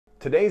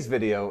Today's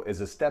video is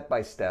a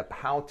step-by-step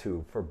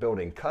how-to for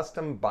building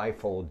custom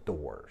bifold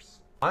doors.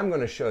 I'm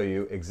going to show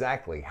you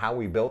exactly how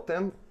we built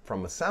them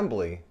from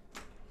assembly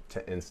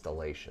to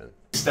installation.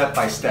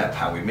 Step-by-step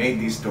how we made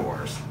these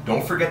doors.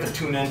 Don't forget to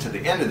tune in to the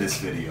end of this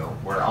video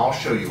where I'll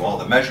show you all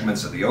the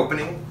measurements of the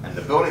opening and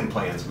the building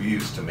plans we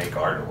used to make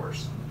our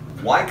doors.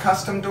 Why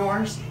custom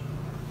doors?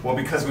 Well,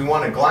 because we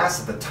wanted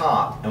glass at the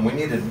top and we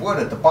needed wood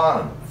at the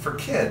bottom for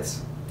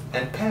kids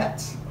and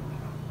pets.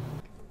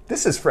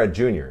 This is Fred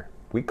Jr.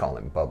 We call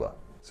him Bubba.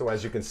 So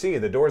as you can see,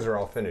 the doors are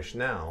all finished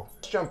now.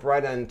 Let's jump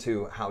right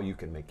into how you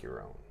can make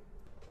your own.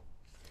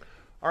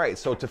 All right,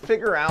 so to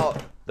figure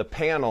out the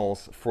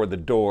panels for the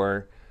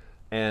door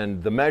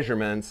and the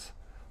measurements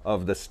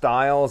of the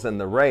stiles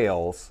and the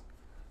rails,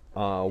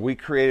 we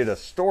created a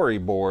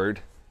storyboard,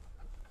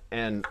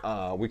 and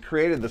we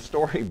created the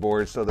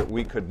storyboard so that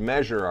we could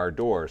measure our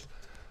doors.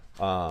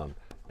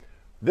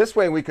 This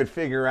way we could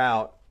figure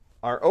out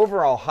our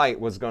overall height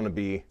was going to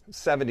be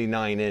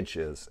 79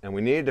 inches, and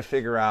we needed to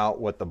figure out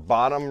what the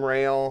bottom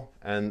rail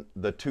and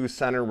the two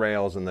center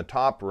rails and the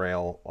top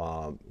rail,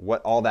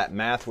 what all that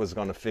math was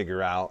going to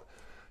figure out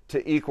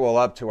to equal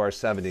up to our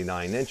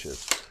 79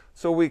 inches.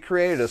 So we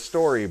created a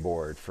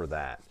storyboard for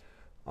that.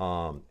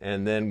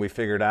 And then we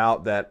figured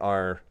out that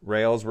our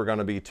rails were going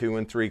to be 2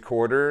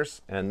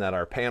 3/4 and that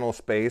our panel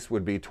space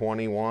would be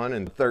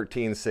 21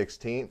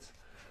 13/16.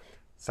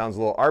 Sounds a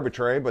little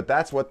arbitrary, but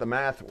that's what the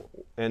math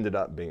ended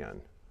up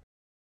being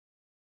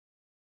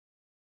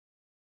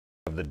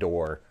of the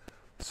door.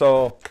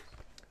 So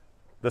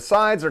the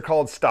sides are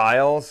called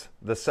stiles,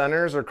 the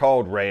centers are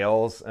called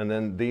rails, and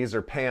then these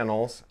are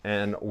panels,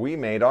 and we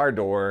made our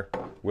door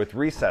with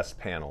recessed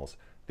panels.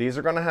 These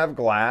are going to have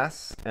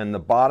glass, and the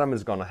bottom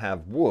is going to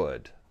have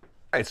wood.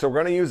 All right, so we're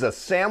going to use a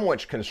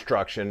sandwich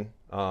construction.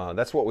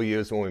 That's what we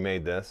used when we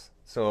made this.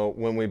 So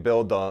when we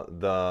build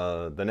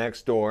the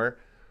next door,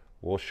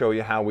 we'll show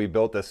you how we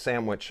built this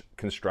sandwich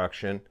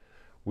construction.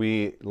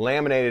 We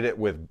laminated it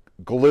with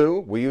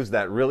glue. We used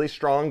that really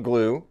strong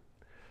glue,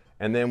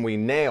 and then we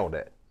nailed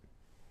it.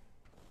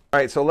 All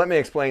right, so let me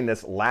explain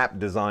this lap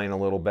design a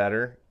little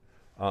better.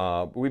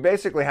 We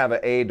basically have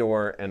an A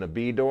door and a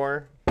B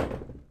door.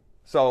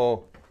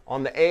 So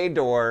on the A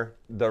door,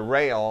 the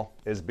rail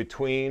is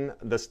between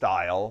the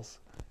stiles,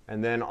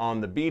 and then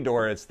on the B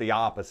door, it's the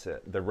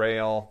opposite. The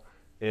rail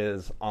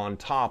is on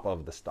top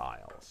of the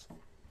stiles.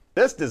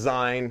 This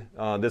design,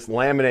 this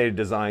laminated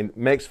design,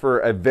 makes for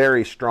a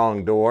very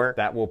strong door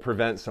that will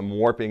prevent some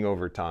warping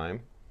over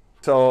time.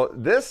 So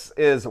this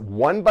is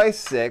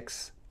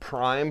 1x6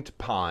 primed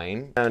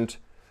pine, and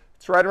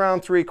it's right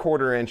around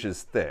 3/4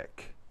 inches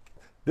thick.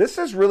 This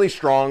is really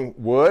strong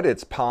wood.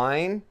 It's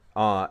pine,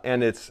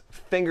 and it's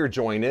finger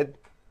jointed.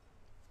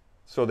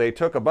 So they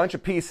took a bunch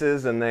of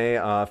pieces and they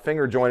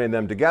finger jointed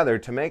them together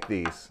to make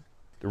these.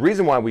 The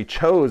reason why we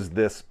chose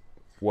this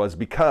was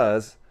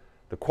because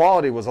the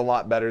quality was a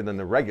lot better than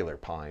the regular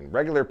pine.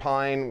 Regular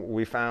pine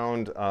we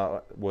found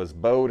was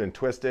bowed and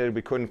twisted.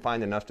 We couldn't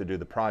find enough to do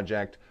the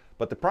project.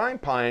 But the prime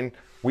pine,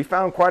 we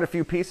found quite a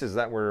few pieces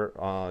that were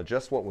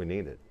just what we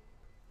needed.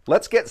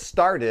 Let's get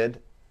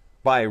started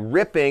by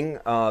ripping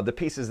the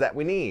pieces that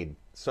we need.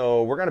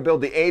 So we're going to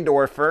build the A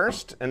door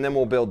first, and then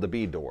we'll build the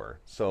B door.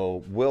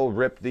 So we'll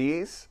rip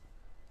these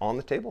on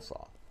the table saw.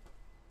 All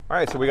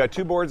right, so we got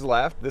 2 boards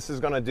left. This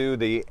is going to do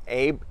the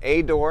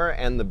A door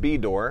and the B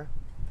door.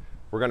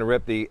 We're going to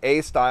rip the A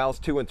stiles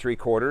 2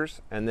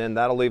 3/4, and then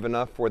that'll leave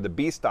enough for the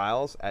B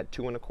stiles at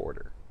 2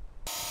 1/4.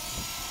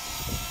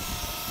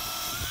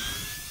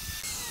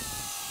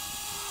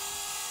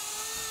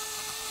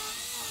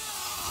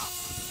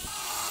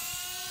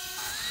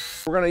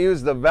 We're going to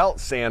use the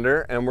Velt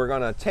sander, and we're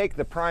going to take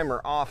the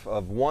primer off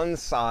of one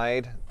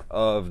side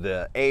of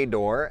the A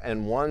door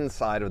and one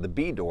side of the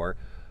B door.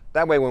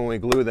 That way when we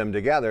glue them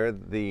together,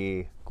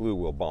 the glue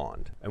will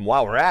bond. And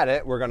while we're at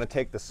it, we're going to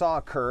take the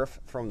saw kerf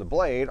from the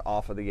blade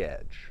off of the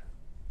edge.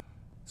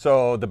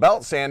 So the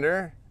belt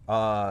sander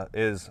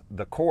is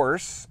the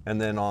coarse, and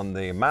then on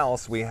the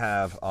mouse we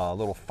have a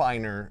little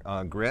finer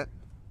grit.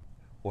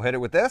 We'll hit it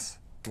with this,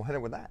 we'll hit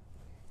it with that.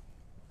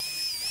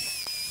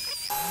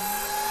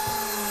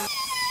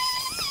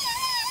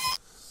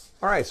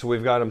 All right, so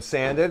we've got them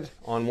sanded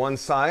on one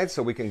side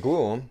so we can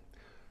glue them.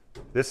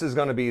 This is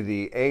going to be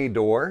the A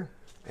door,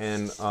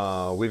 and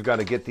we've got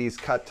to get these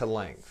cut to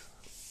length.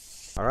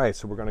 All right,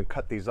 so we're going to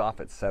cut these off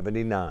at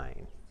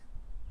 79.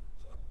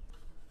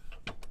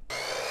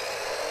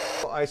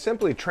 I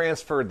simply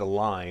transferred the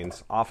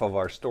lines off of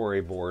our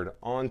storyboard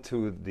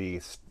onto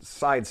the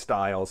side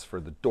stiles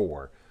for the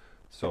door.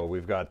 So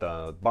we've got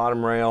the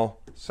bottom rail,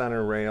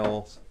 center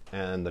rails,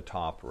 and the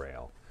top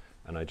rail.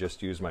 And I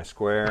just used my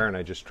square and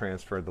I just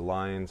transferred the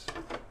lines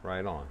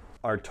right on.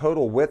 Our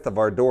total width of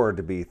our door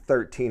to be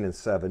 13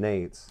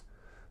 7/8.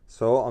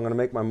 So I'm going to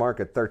make my mark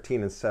at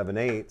 13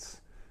 7/8,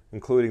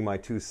 including my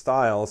 2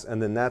 stiles,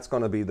 and then that's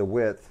going to be the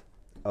width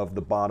of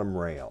the bottom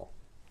rail.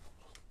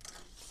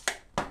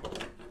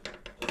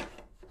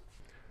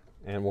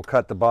 And we'll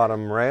cut the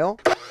bottom rail.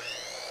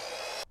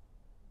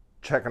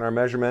 Checking our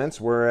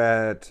measurements, we're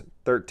at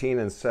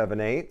 13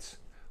 7/8.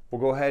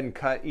 we'll go ahead and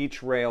cut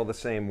each rail the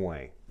same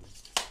way.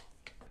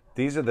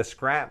 These are the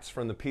scraps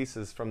from the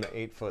pieces from the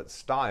 8-foot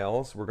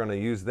stiles. We're going to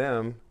use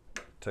them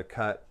to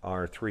cut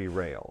our 3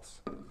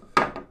 rails.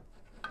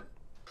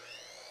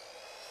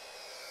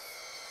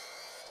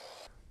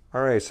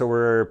 All right, so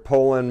we're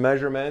pulling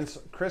measurements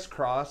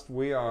crisscrossed.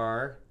 We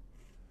are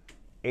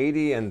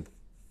 80 and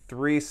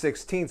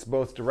 3/16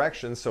 both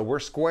directions, so we're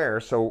square.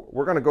 So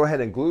we're going to go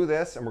ahead and glue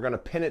this, and we're going to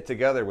pin it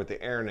together with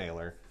the air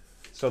nailer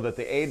so that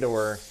the A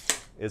door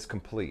is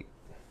complete.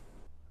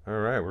 All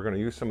right, we're going to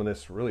use some of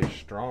this really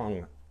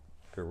strong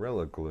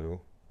Gorilla Glue.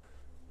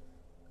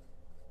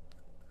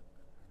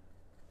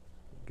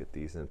 Get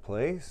these in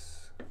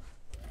place.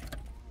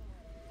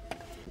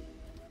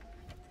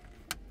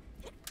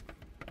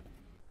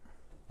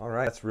 All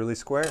right, that's really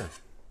square.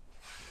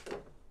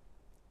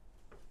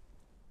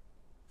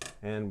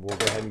 And we'll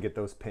go ahead and get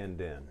those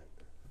pinned in.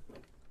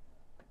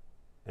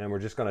 And we're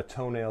just going to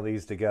toenail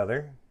these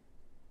together.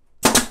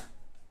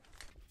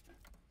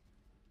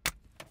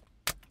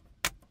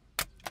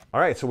 All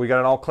right, so we got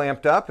it all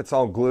clamped up. It's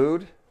all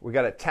glued. We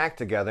got it tacked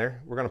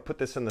together. We're going to put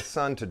this in the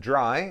sun to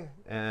dry,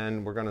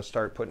 and we're going to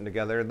start putting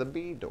together the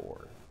B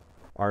door.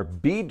 Our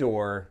B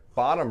door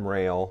bottom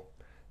rail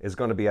is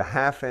going to be a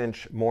 1/2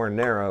 inch more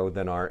narrow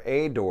than our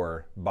A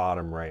door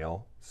bottom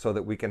rail, so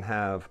that we can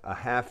have a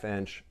 1/2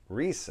 inch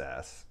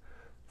recess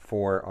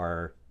for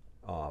our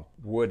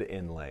wood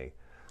inlay.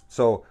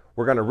 So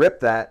we're going to rip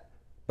that,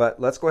 but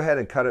let's go ahead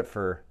and cut it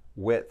for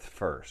width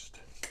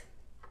first.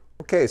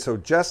 Okay, so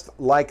just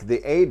like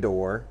the A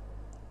door,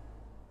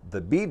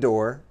 the B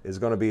door is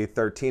going to be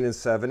 13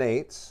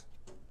 7/8.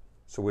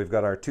 So we've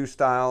got our 2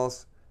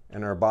 stiles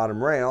and our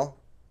bottom rail,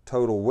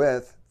 total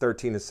width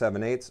 13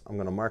 7/8. I'm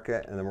going to mark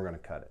it, and then we're going to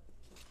cut it.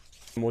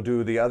 And we'll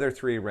do the other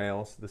 3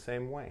 rails the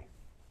same way.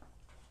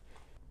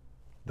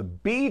 The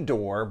B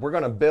door, we're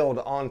going to build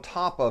on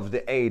top of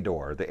the A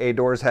door. The A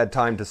door's had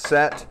time to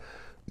set,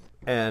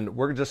 and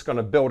we're just going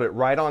to build it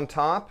right on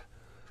top.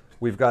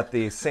 We've got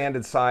the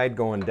sanded side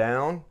going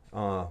down.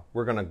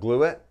 We're going to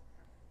glue it,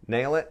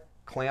 nail it,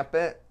 clamp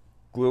it,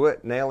 glue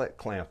it, nail it,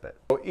 clamp it.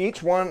 So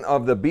each one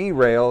of the B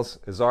rails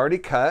is already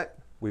cut.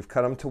 We've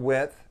cut them to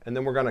width, and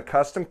then we're going to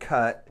custom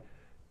cut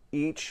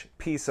each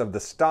piece of the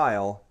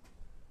stile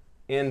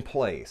in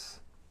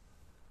place.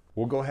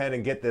 We'll go ahead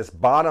and get this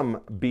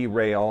bottom B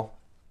rail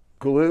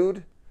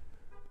glued,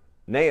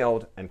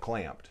 nailed, and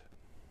clamped.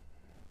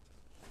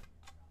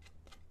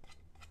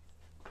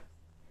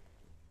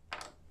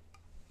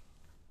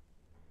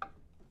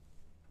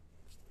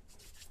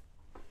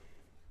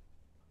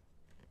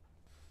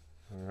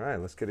 All right,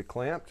 let's get it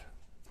clamped.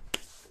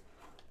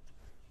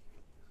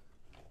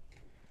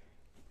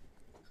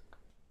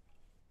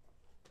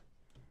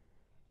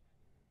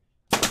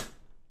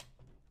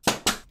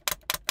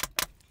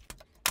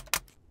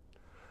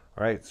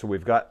 All right, so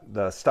we've got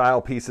the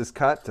stile pieces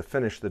cut to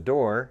finish the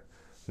door.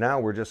 Now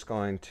we're just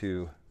going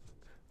to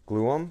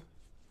glue them,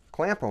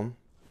 clamp them,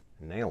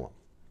 and nail them.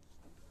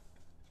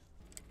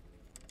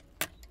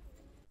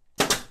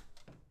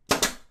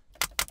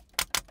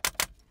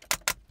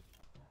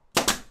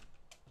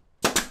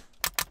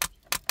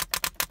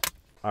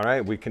 All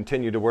right, we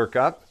continue to work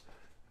up,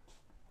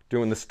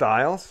 doing the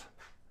stiles,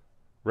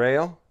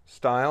 rail,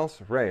 stiles,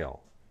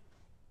 rail.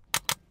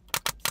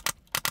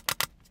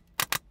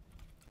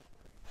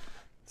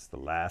 It's the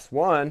last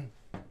one.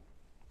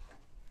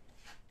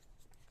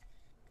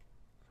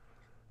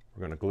 We're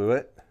going to glue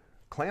it,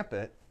 clamp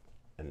it,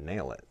 and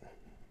nail it.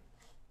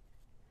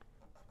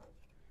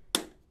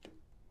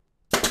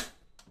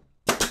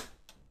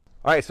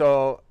 All right,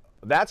 so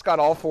that's got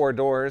all 4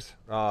 doors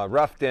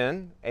roughed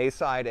in, A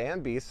side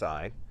and B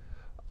side.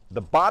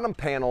 The bottom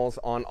panels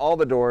on all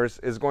the doors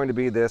is going to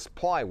be this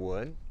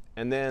plywood,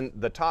 and then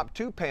the top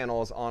 2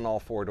 panels on all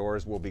 4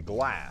 doors will be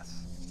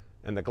glass.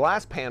 And the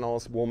glass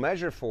panels we'll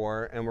measure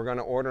for, and we're going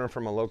to order them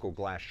from a local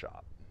glass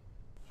shop.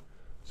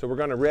 So we're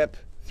going to rip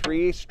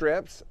 3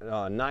 strips,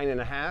 9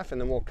 1/2, and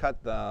then we'll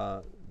cut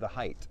the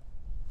height.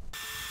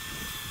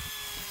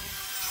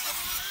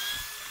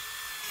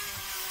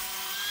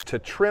 To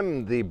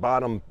trim the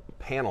bottom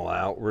panel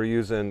out, we're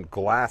using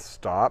glass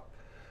stop,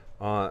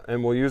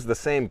 and we'll use the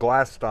same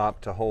glass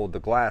stop to hold the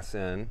glass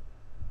in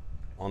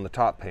on the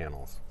top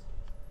panels.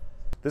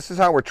 This is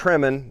how we're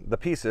trimming the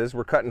pieces.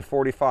 We're cutting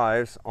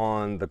 45s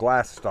on the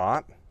glass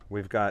stop.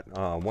 We've got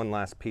one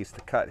last piece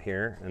to cut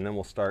here, and then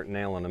we'll start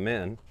nailing them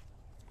in.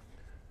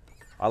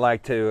 I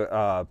like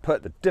to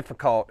put the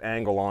difficult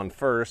angle on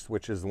first,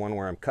 which is the one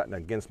where I'm cutting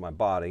against my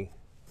body.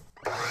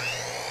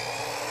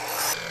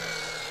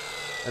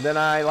 And then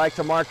I like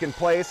to mark in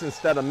place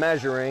instead of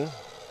measuring.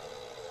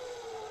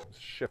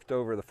 Shift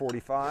over the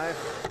 45.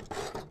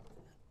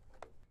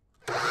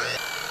 All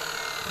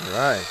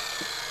right.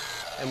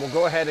 And we'll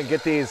go ahead and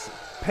get these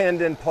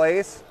pinned in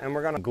place, and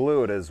we're going to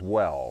glue it as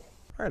well.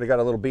 All right, I got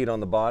a little bead on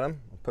the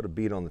bottom. I'll put a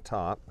bead on the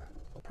top.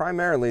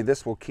 Primarily,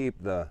 this will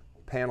keep the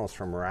panels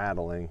from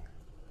rattling.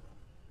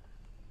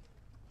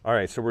 All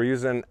right, so we're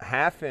using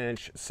 1/2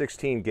 inch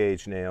 16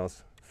 gauge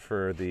nails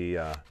for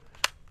the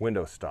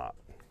window stop.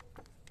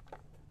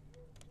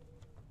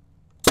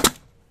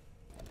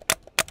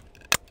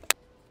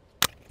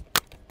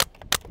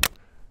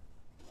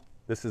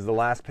 This is the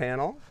last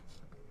panel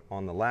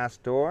on the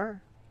last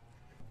door.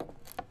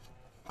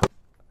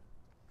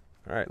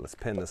 All right, let's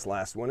pin this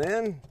last one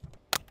in.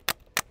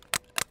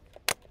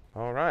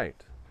 All right.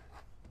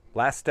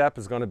 Last step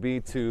is going to be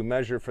to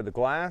measure for the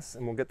glass,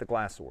 and we'll get the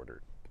glass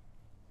ordered.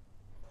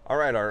 All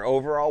right, our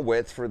overall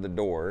width for the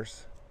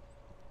doors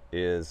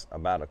is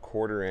about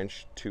 1/4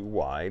 inch too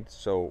wide.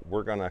 So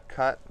we're going to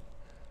cut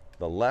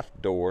the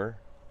left door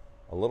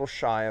a little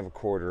shy of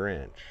 1/4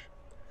 inch.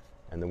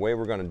 And the way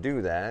we're going to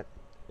do that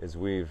is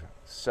we've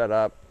set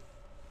up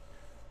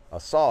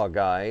a saw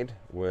guide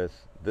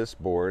with this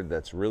board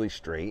that's really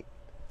straight.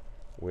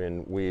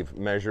 When we've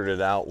measured it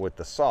out with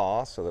the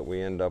saw so that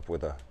we end up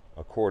with a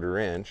 1/4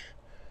 inch,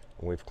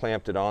 and we've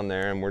clamped it on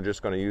there, and we're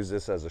just going to use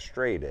this as a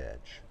straight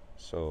edge.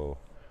 So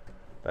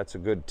that's a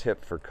good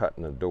tip for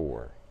cutting a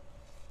door.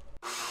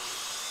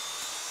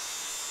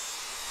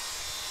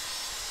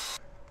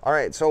 All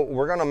right, so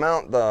we're going to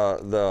mount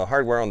the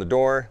hardware on the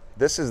door.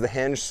 This is the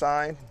hinge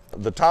side.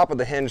 The top of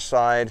the hinge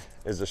side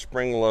is a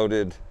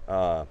spring-loaded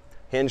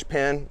hinge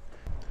pin.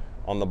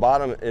 On the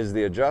bottom is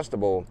the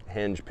adjustable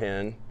hinge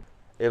pin.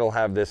 It'll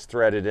have this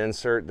threaded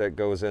insert that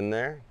goes in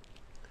there.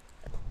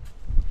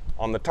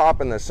 On the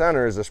top in the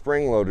center is a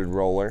spring-loaded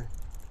roller,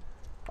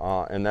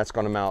 and that's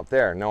going to mount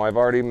there. Now I've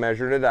already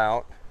measured it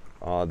out.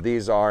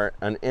 These are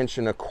 1.25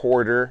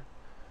 inches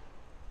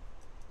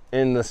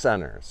in the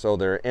center. So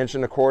they're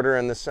 1.25 inches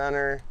in the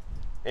center,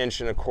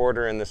 1.25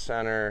 inches in the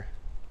center,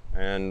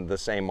 and the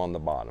same on the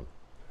bottom.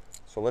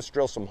 So let's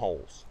drill some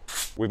holes.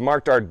 We've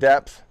marked our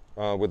depth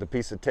with a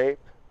piece of tape.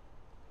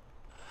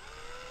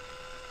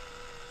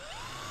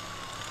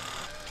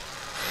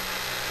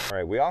 All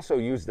right, we also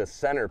use the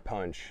center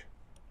punch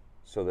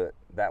so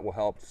that will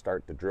help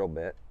start the drill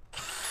bit.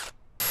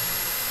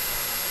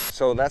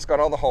 So that's got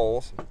all the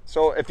holes.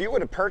 So if you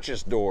would have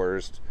purchased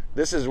doors,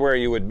 this is where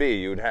you would be.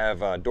 You would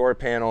have door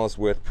panels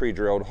with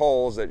pre-drilled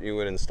holes that you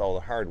would install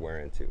the hardware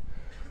into.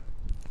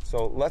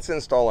 So let's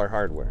install our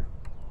hardware.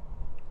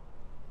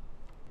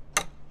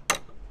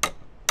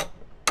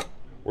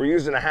 We're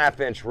using a 1/2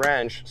 inch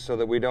wrench so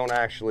that we don't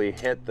actually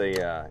hit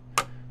the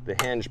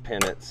hinge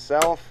pin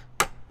itself,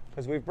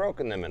 because we've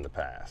broken them in the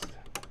past.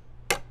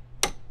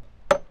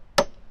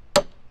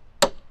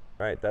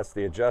 All right, that's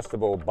the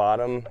adjustable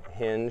bottom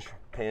hinge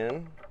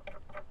pin.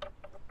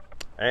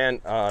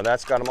 And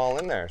that's got them all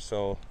in there.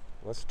 So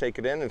let's take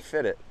it in and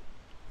fit it.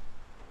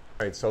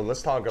 All right, so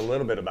let's talk a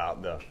little bit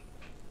about the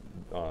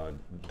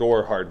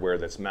door hardware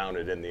that's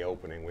mounted in the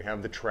opening. We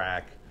have the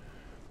track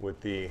with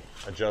the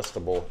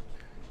adjustable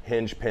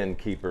hinge pin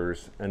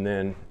keepers, and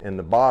then in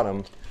the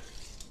bottom,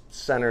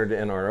 centered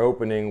in our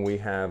opening, we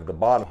have the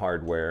bottom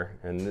hardware,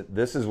 and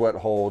this is what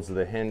holds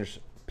the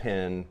hinge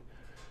pin,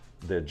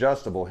 the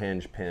adjustable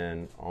hinge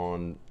pin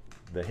on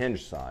the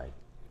hinge side.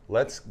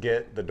 Let's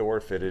get the door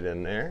fitted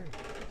in there.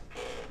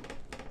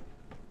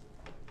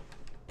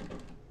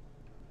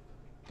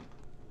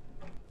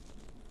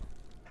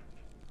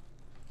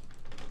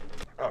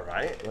 All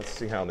right, let's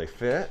see how they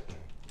fit.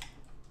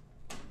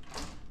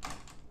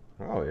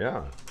 Oh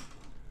yeah.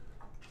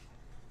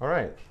 All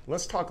right,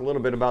 let's talk a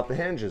little bit about the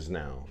hinges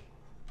now.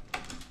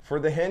 For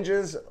the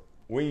hinges,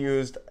 we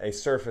used a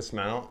surface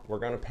mount. We're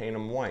going to paint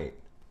them white.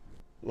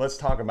 Let's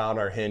talk about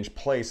our hinge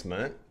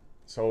placement.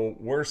 So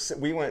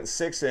we went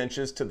 6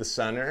 inches to the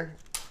center.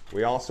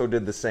 We also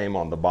did the same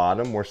on the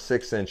bottom. We're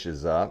 6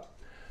 inches up.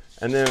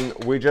 And then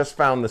we just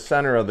found the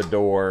center of the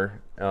door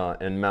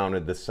and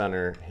mounted the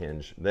center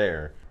hinge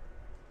there.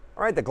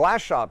 All right, the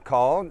glass shop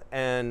called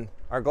and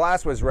our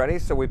glass was ready,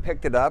 so we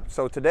picked it up.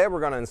 So today we're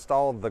going to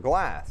install the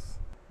glass.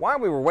 While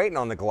we were waiting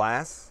on the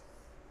glass,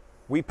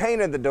 we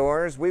painted the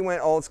doors. We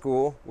went old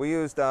school. We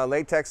used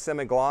latex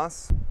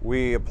semi-gloss.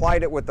 We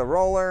applied it with the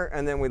roller,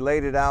 and then we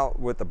laid it out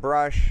with the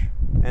brush.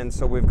 And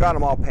so we've got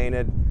them all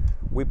painted.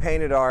 We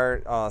painted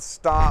our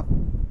stop,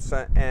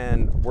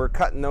 and we're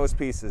cutting those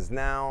pieces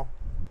now.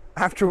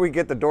 After we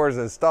get the doors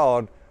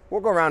installed, we'll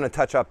go around and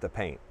touch up the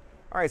paint.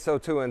 All right, so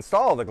to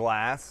install the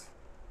glass,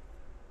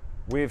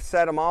 we've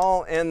set them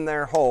all in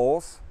their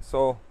holes.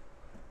 So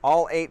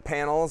all 8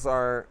 panels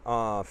are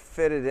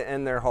fitted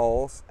in their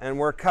holes, and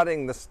we're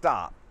cutting the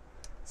stop.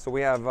 So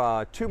we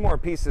have 2 more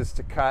pieces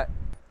to cut.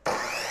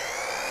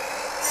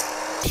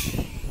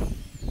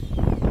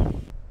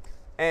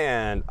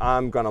 And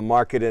I'm gonna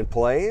mark it in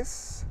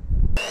place.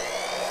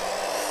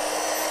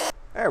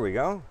 There we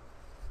go.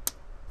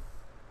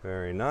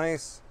 Very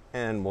nice.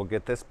 And we'll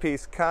get this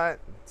piece cut.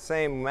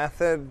 Same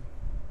method.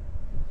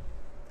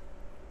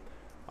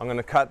 I'm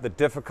gonna cut the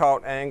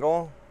difficult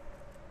angle.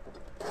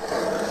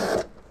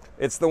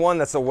 It's the one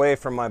that's away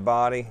from my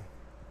body.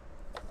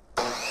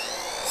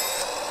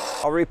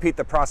 I'll repeat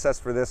the process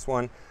for this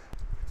one,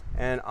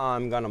 and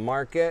I'm gonna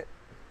mark it.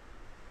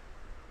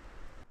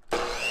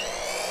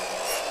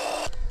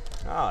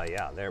 Oh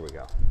yeah, there we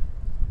go.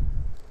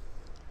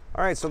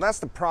 All right, so that's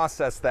the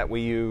process that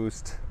we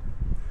used.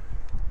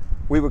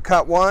 We would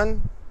cut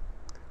one,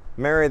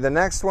 marry the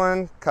next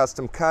one,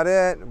 custom cut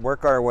it,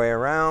 work our way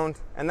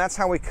around, and that's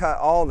how we cut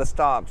all the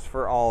stops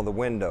for all the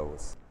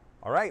windows.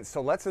 All right, so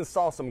let's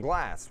install some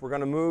glass. We're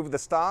going to move the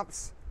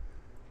stops.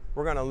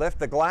 We're going to lift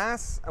the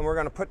glass and we're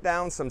going to put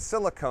down some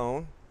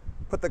silicone,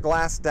 put the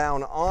glass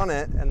down on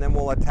it, and then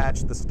we'll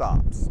attach the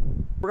stops.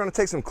 We're going to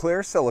take some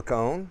clear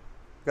silicone.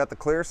 Got the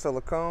clear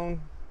silicone.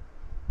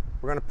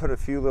 We're going to put a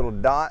few little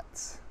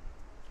dots.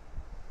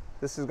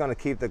 This is going to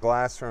keep the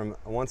glass from,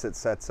 once it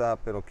sets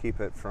up, it'll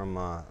keep it from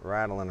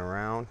rattling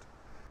around.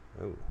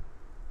 Ooh.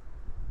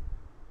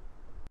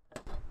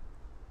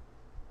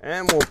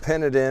 And we'll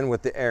pin it in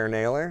with the air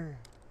nailer.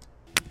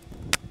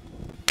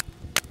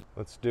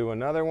 Let's do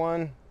another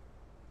one.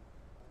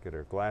 Get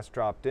our glass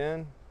dropped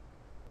in.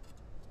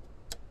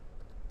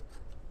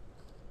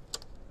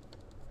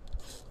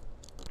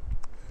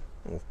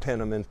 We'll pin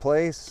them in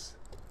place.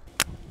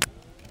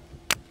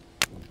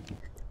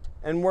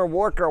 And we'll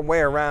work our way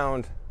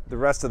around the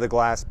rest of the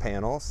glass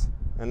panels,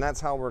 and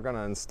that's how we're going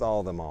to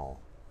install them all.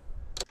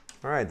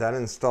 All right, that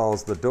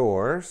installs the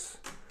doors.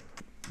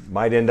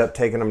 Might end up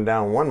taking them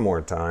down one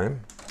more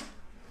time,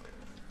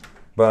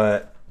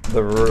 but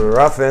the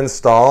rough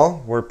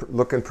install, we're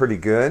looking pretty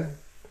good.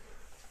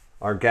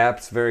 Our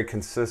gap's very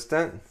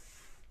consistent.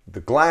 The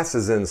glass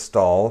is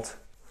installed.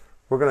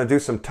 We're going to do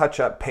some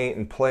touch-up paint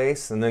in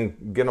place and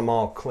then get them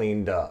all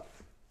cleaned up.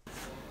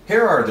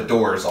 Here are the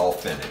doors all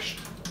finished.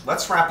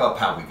 Let's wrap up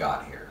how we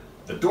got here.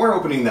 The door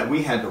opening that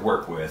we had to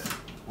work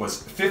with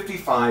was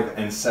 55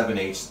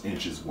 7/8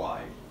 inches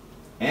wide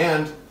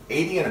and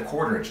 80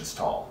 1/4 inches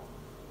tall.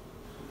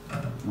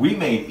 We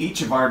made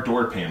each of our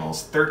door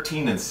panels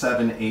 13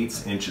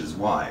 7/8 inches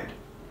wide,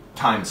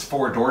 times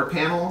 4 door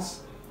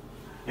panels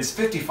is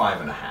 55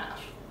 1/2.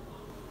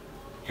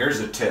 Here's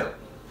a tip.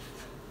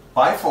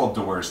 Bifold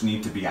doors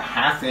need to be a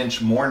 1/2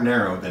 inch more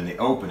narrow than the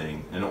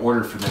opening in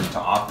order for them to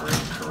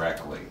operate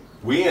correctly.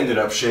 We ended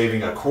up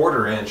shaving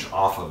 1/4 inch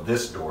off of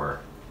this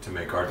door to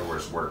make our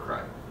doors work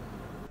right.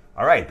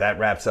 All right, that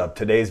wraps up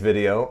today's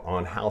video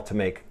on how to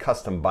make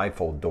custom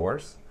bifold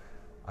doors.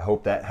 I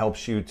hope that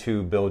helps you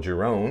to build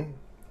your own,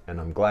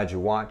 and I'm glad you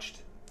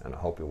watched, and I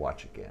hope you'll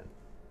watch again.